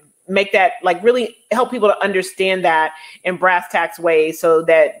need to make that, like, really help people to understand that in brass tacks ways so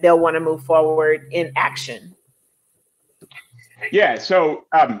that they'll want to move forward in action. Yeah, so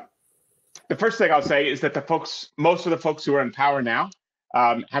the first thing I'll say is that most of the folks who are in power now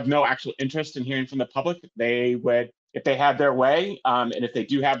have no actual interest in hearing from the public. They would, if they had their way, and if they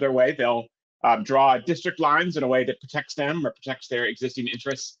do have their way, they'll draw district lines in a way that protects them or protects their existing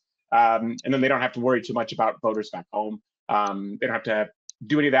interests. And then they don't have to worry too much about voters back home. They don't have to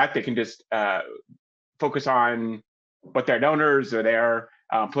do any of that. They can just focus on what their donors or their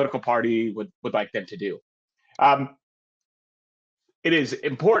political party would like them to do. It is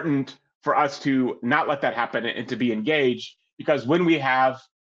important for us to not let that happen and to be engaged, because when we have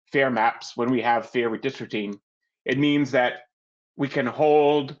fair maps, when we have fair redistricting, it means that we can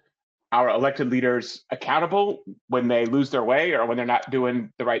hold our elected leaders accountable when they lose their way or when they're not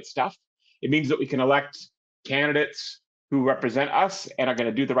doing the right stuff. It means that we can elect candidates who represent us and are going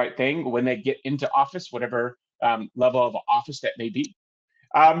to do the right thing when they get into office, whatever level of office that may be.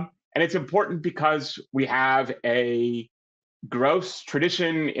 And it's important because we have a gross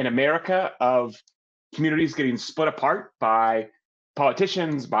tradition in America of communities getting split apart by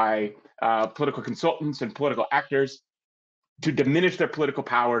politicians, by political consultants and political actors to diminish their political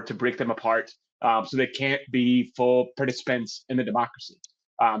power, to break them apart so they can't be full participants in the democracy.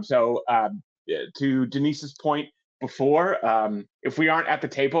 So to Denise's point before, if we aren't at the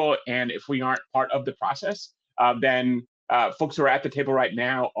table and if we aren't part of the process, then folks who are at the table right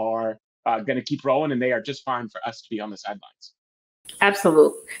now are going to keep rolling, and they are just fine for us to be on the sidelines.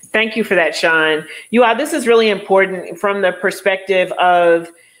 Absolutely. Thank you for that, Sean. You all, this is really important from the perspective of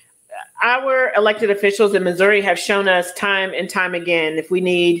our elected officials in Missouri have shown us time and time again, if we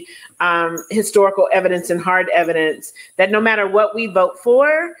need historical evidence and hard evidence, that no matter what we vote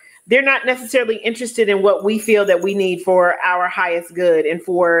for, they're not necessarily interested in what we feel that we need for our highest good and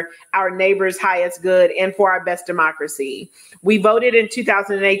for our neighbors' highest good and for our best democracy. We voted in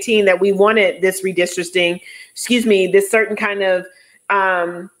 2018 that we wanted this redistricting, this certain kind of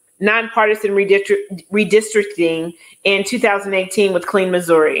nonpartisan redistricting in 2018 with Clean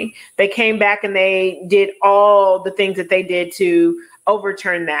Missouri. They came back and they did all the things that they did to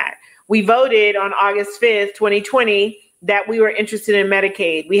overturn that. We voted on August 5th, 2020, that we were interested in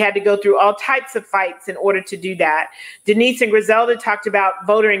Medicaid. We had to go through all types of fights in order to do that. Denise and Griselda talked about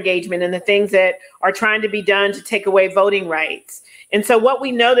voter engagement and the things that are trying to be done to take away voting rights. And so what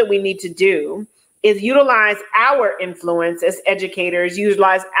we know that we need to do is utilize our influence as educators,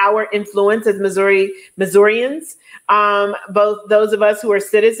 utilize our influence as Missourians, both those of us who are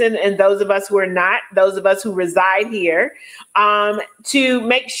citizens and those of us who are not, those of us who reside here, to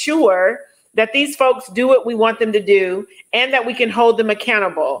make sure that these folks do what we want them to do and that we can hold them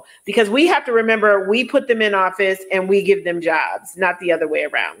accountable, because we have to remember we put them in office and we give them jobs, not the other way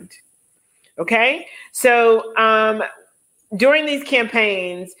around. Okay, so during these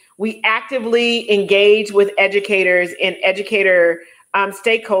campaigns, we actively engage with educators and educator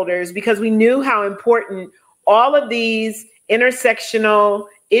stakeholders because we knew how important all of these intersectional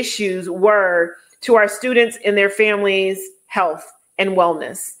issues were to our students and their families' health and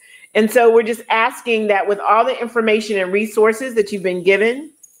wellness. And so we're just asking that with all the information and resources that you've been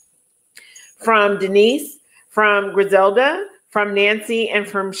given from Denise, from Griselda, from Nancy, and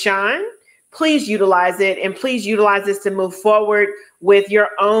from Sean, please utilize it, and please utilize this to move forward with your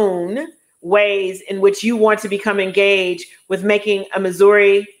own ways in which you want to become engaged with making a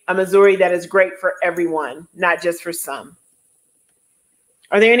Missouri that is great for everyone, not just for some.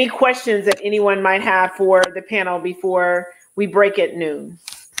 Are there any questions that anyone might have for the panel before we break at noon?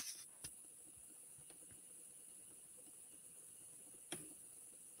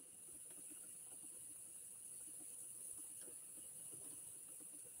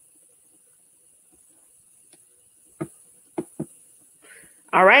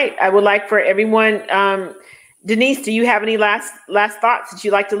 All right, I would like for everyone, Denise, do you have any last thoughts that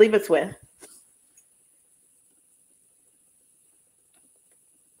you'd like to leave us with?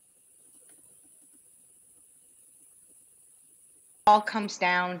 All comes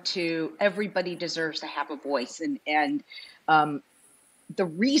down to everybody deserves to have a voice, and the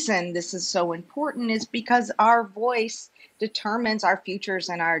reason this is so important is because our voice determines our futures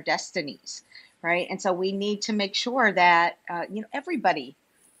and our destinies, right? And so we need to make sure that everybody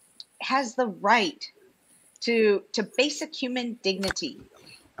has the right to basic human dignity.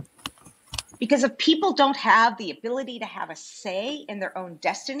 Because if people don't have the ability to have a say in their own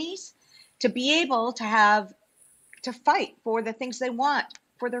destinies, to be able to fight for the things they want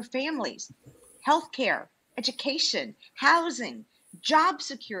for their families, healthcare, education, housing, job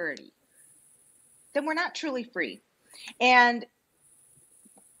security, then we're not truly free. And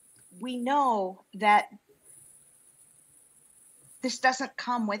we know that this doesn't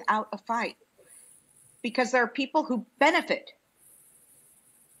come without a fight, because there are people who benefit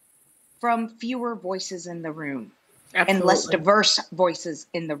from fewer voices in the room. Absolutely. And less diverse voices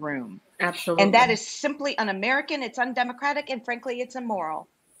in the room. Absolutely. And that is simply un-American, it's undemocratic, and frankly, it's immoral.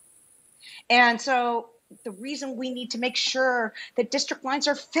 And so the reason we need to make sure that district lines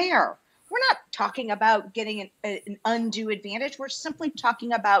are fair, we're not talking about getting an undue advantage. We're simply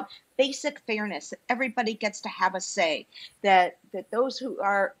talking about basic fairness, that everybody gets to have a say, that those who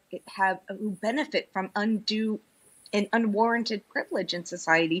benefit from undue and unwarranted privilege in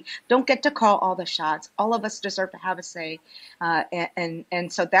society don't get to call all the shots. All of us deserve to have a say.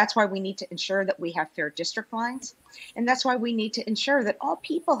 And so that's why we need to ensure that we have fair district lines. And that's why we need to ensure that all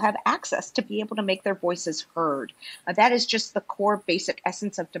people have access to be able to make their voices heard. That is just the core basic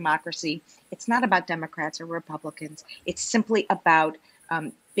essence of democracy. It's not about Democrats or Republicans. It's simply about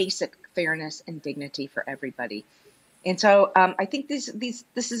basic fairness and dignity for everybody. And so I think this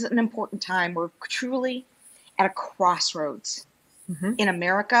is an important time. We're truly at a crossroads in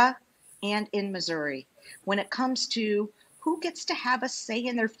America and in Missouri when it comes to who gets to have a say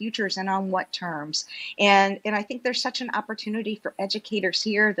in their futures and on what terms. And I think there's such an opportunity for educators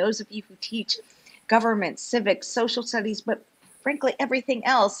here, those of you who teach government, civics, social studies, but frankly, everything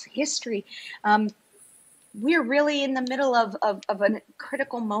else, history. We're really in the middle of a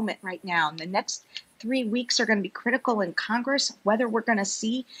critical moment right now. And the next 3 weeks are going to be critical in Congress, whether we're going to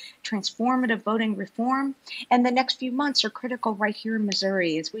see transformative voting reform. And the next few months are critical right here in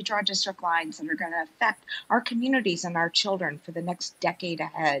Missouri as we draw district lines that are going to affect our communities and our children for the next decade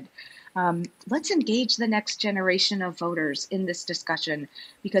ahead. Let's engage the next generation of voters in this discussion,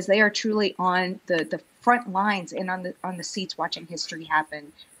 because they are truly on the front lines and on the seats watching history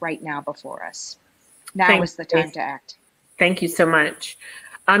happen right now before us. Now is the time to act. Thank you so much.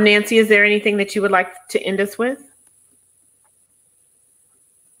 Nancy, is there anything that you would like to end us with?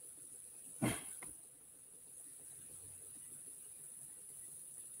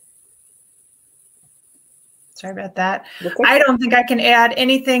 Sorry about that. I don't think I can add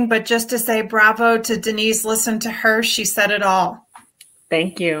anything, but just to say bravo to Denise. Listen to her. She said it all.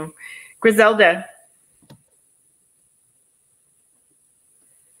 Thank you. Griselda.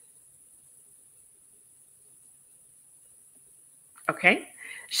 Okay.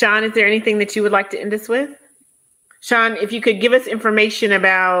 Sean, is there anything that you would like to end us with? Sean, if you could give us information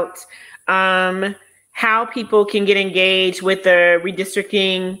about how people can get engaged with the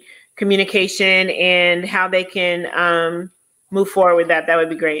redistricting communication and how they can move forward with that, that would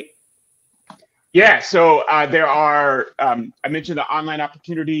be great. Yeah, so there are, I mentioned the online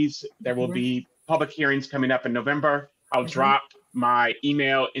opportunities. There will be public hearings coming up in November. I'll drop my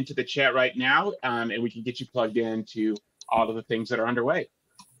email into the chat right now, and we can get you plugged into all of the things that are underway.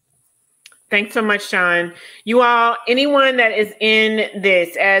 Thanks so much, Sean. You all, anyone that is in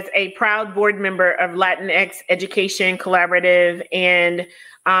this as a proud board member of Latinx Education Collaborative and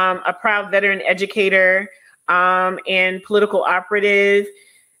a proud veteran educator and political operative,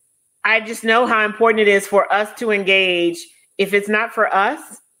 I just know how important it is for us to engage. If it's not for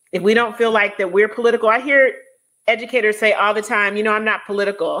us, if we don't feel like that we're political, I hear educators say all the time, you know, I'm not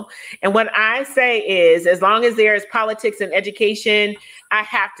political. And what I say is, as long as there is politics and education, I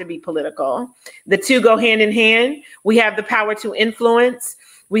have to be political. The two go hand in hand. We have the power to influence.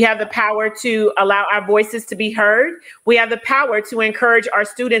 We have the power to allow our voices to be heard. We have the power to encourage our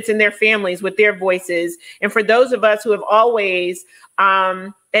students and their families with their voices. And for those of us who have always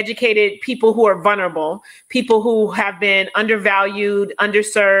educated people who are vulnerable, people who have been undervalued,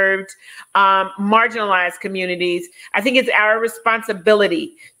 underserved, marginalized communities, I think it's our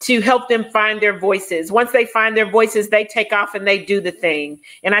responsibility to help them find their voices. Once they find their voices, they take off and they do the thing.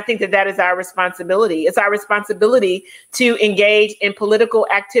 And I think that that is our responsibility. It's our responsibility to engage in political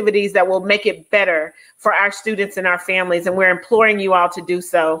activities that will make it better for our students and our families. And we're imploring you all to do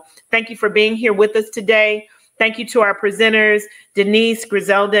so. Thank you for being here with us today. Thank you to our presenters, Denise,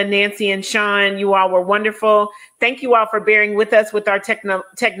 Griselda, Nancy, and Sean. You all were wonderful. Thank you all for bearing with us with our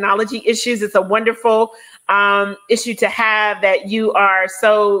technology issues. It's a wonderful issue to have, that you are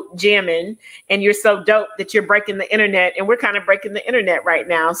so jamming and you're so dope that you're breaking the internet, and we're kind of breaking the internet right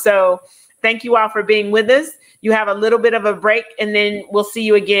now. So thank you all for being with us. You have a little bit of a break, and then we'll see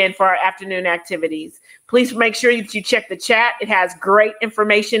you again for our afternoon activities. Please make sure that you check the chat. It has great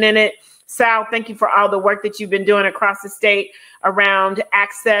information in it. Sal, thank you for all the work that you've been doing across the state around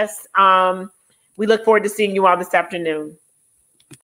access. We look forward to seeing you all this afternoon.